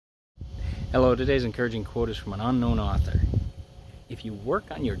Hello, today's encouraging quote is from an unknown author. If you work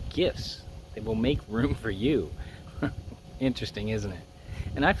on your gifts, they will make room for you. Interesting, isn't it?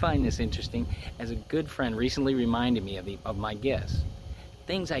 And I find this interesting as a good friend recently reminded me of my gifts.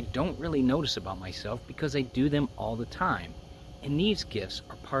 Things I don't really notice about myself because I do them all the time. And these gifts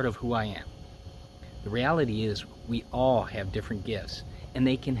are part of who I am. The reality is we all have different gifts and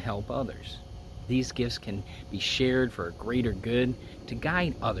they can help others. These gifts can be shared for a greater good to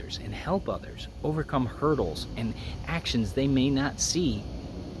guide others and help others overcome hurdles and actions they may not see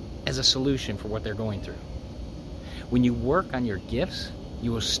as a solution for what they're going through. When you work on your gifts,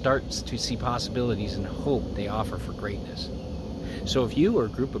 you will start to see possibilities and hope they offer for greatness. So if you or a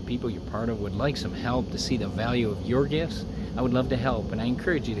group of people you're part of would like some help to see the value of your gifts, I would love to help, and I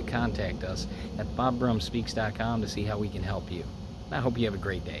encourage you to contact us at bobbrummspeaks.com to see how we can help you. I hope you have a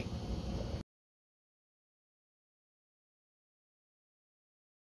great day.